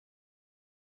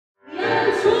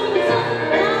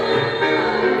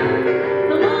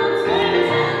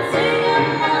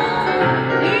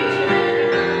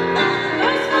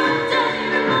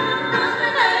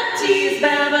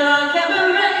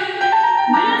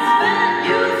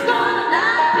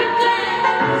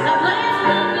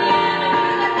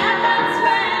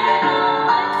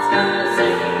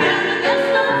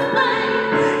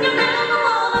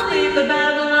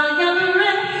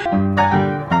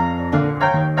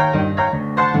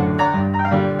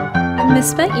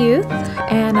Misspent Youth,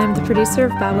 and I'm the producer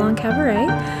of Babylon Cabaret,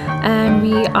 and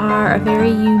we are a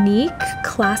very unique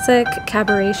classic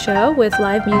cabaret show with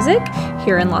live music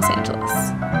here in Los Angeles.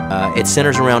 It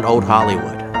centers around old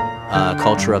Hollywood,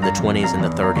 culture of the 20s and the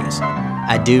 30s.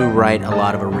 I do write a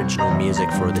lot of original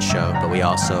music for the show, but we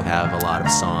also have a lot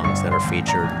of songs that are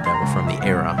featured that were from the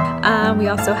era. We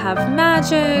also have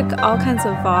magic, all kinds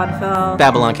of vaudeville.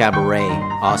 Babylon Cabaret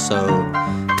also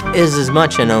is as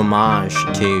much an homage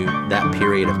to that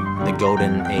period of the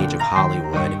golden age of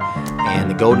Hollywood and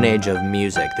the golden age of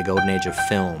music, the golden age of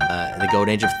film, the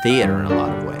golden age of theater in a lot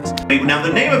of ways. Now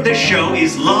the name of this show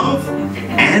is Love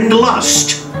and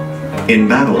Lust in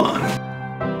Babylon.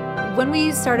 When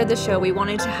we started the show, we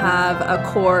wanted to have a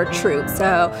core troupe.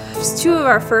 So two of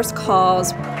our first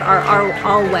calls are our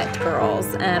all-wet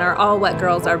girls, and our all-wet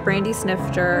girls are Brandy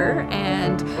Snifter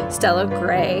and Stella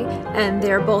Gray, and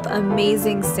they're both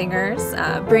amazing singers.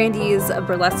 Brandy is a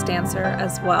burlesque dancer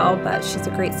as well, but she's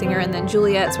a great singer. And then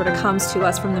Juliet sort of comes to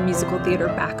us from the musical theater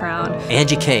background.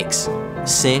 Angie Cakes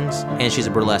sings, and she's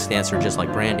a burlesque dancer just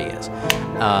like Brandy is.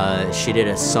 She did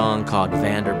a song called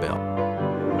Vanderbilt.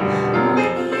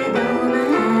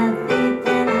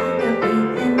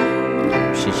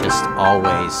 She's just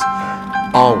always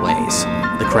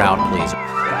the crowd pleaser.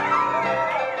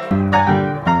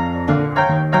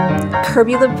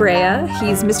 Kirby LaBrea,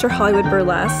 he's Mr. Hollywood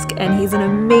Burlesque, and he's an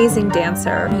amazing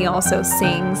dancer. He also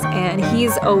sings, and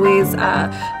he's always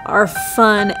our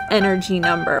fun energy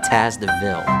number. Taz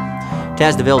DeVille.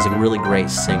 Taz DeVille is a really great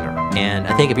singer, and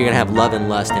I think if you're gonna have Love and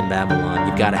Lust in Babylon,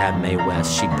 you've got to have Mae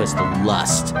West. She puts the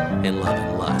lust in Love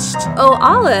and Lust. O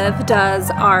Olive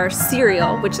does our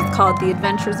serial, which is called The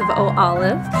Adventures of O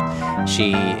Olive.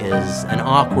 She is an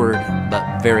awkward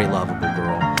but very lovable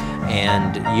girl,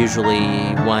 and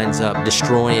usually winds up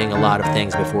destroying a lot of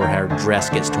things before her dress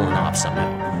gets torn off somehow.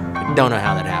 I don't know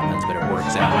how that happens, but it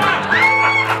works out.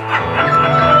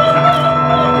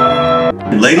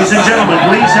 Ladies and gentlemen,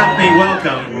 please help me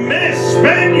welcome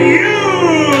Misspent Youth!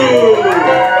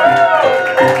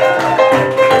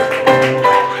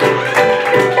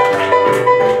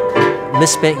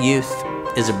 Misspent Youth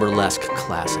is a burlesque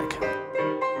classic.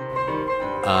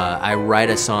 I write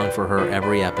a song for her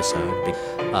every episode.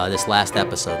 This last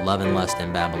episode, Love and Lust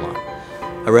in Babylon.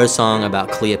 I wrote a song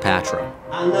about Cleopatra.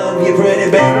 I love you,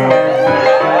 pretty baby.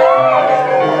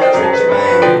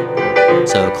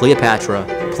 So Cleopatra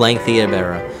playing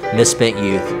Theodora, Misspent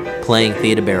Youth playing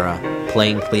Theodora,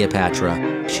 playing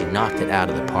Cleopatra. She knocked it out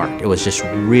of the park. It was just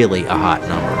really a hot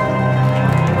number.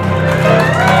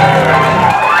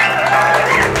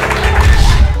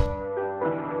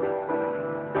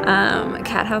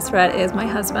 Cat House Red is my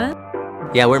husband.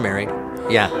 Yeah, we're married.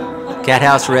 Yeah. Cat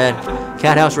House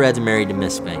Red's married to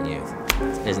Misspent Youth.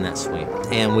 Isn't that sweet?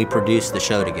 And we produce the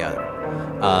show together.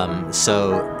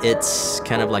 So it's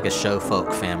kind of like a show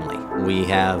folk family. We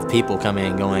have people coming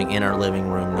and going in our living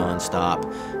room nonstop,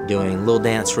 doing little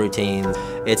dance routines.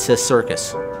 It's a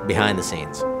circus behind the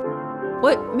scenes.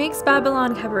 What makes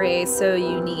Babylon Cabaret so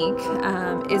unique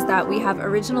is that we have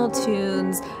original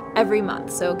tunes every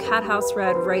month. So Cat House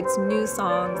Red writes new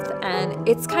songs, and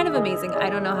it's kind of amazing. I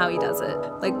don't know how he does it.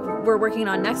 Like, we're working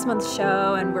on next month's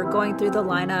show, and we're going through the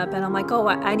lineup, and I'm like, oh,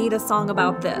 I need a song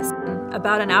about this. And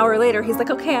about an hour later, he's like,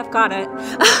 okay, I've got it.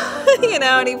 You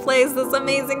know, and he plays this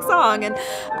amazing song.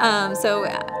 And so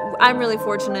I'm really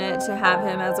fortunate to have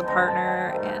him as a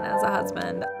partner and as a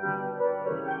husband.